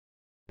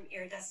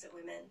Iridescent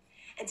Women,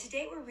 and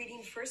today we're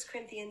reading 1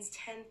 Corinthians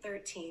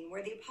 10:13,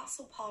 where the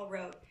Apostle Paul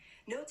wrote,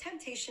 "No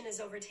temptation has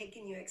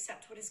overtaken you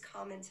except what is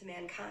common to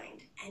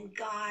mankind, and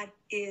God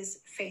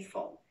is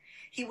faithful.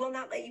 He will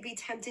not let you be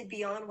tempted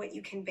beyond what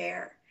you can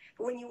bear.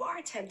 But when you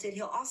are tempted,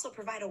 he'll also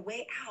provide a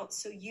way out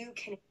so you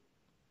can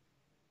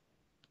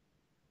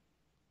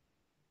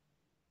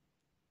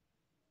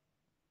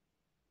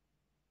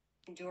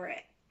endure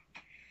it."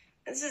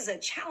 This is a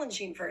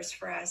challenging verse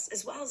for us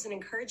as well as an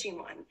encouraging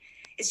one.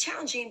 It's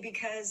challenging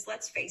because,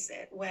 let's face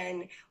it,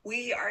 when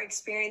we are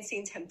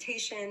experiencing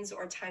temptations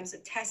or times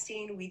of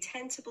testing, we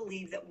tend to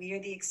believe that we are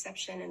the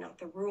exception and not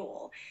the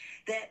rule,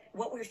 that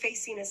what we're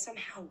facing is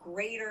somehow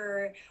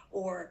greater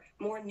or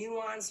more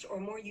nuanced or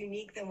more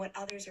unique than what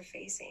others are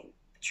facing.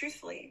 But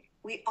truthfully,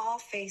 we all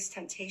face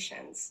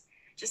temptations.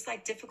 Just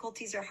like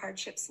difficulties or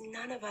hardships,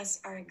 none of us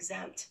are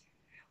exempt.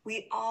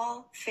 We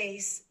all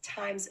face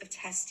times of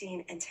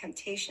testing and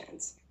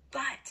temptations,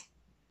 but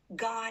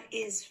God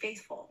is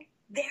faithful.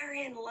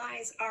 Therein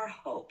lies our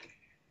hope.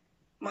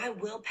 My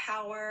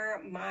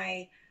willpower,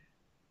 my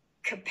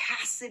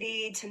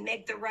capacity to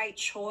make the right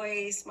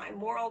choice, my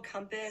moral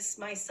compass,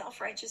 my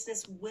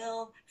self-righteousness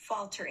will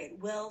falter. It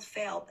will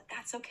fail, but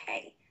that's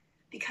okay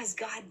because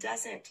God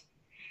doesn't.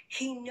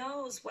 He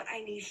knows what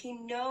I need. He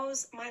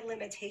knows my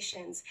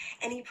limitations,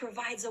 and he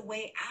provides a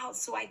way out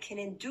so I can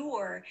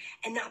endure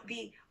and not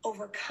be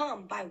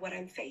overcome by what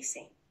I'm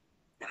facing.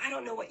 Now, I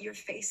don't know what you're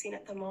facing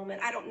at the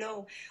moment. I don't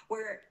know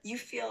where you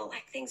feel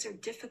like things are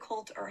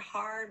difficult or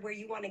hard, where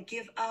you want to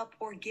give up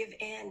or give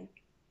in.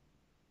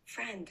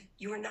 Friend,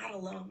 you are not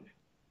alone.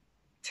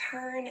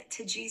 Turn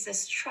to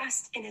Jesus.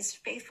 Trust in his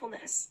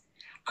faithfulness.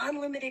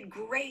 Unlimited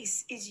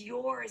grace is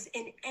yours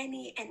in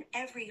any and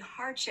every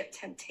hardship,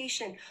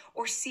 temptation,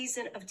 or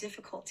season of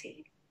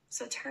difficulty.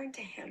 So turn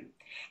to him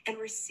and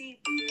receive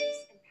the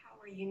grace and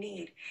power you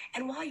need.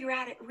 And while you're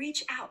at it,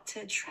 reach out to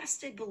a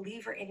trusted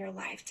believer in your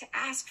life to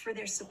ask for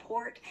their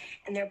support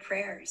and their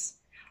prayers.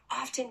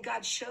 Often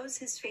God shows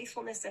his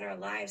faithfulness in our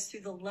lives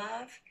through the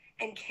love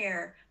and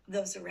care of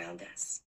those around us.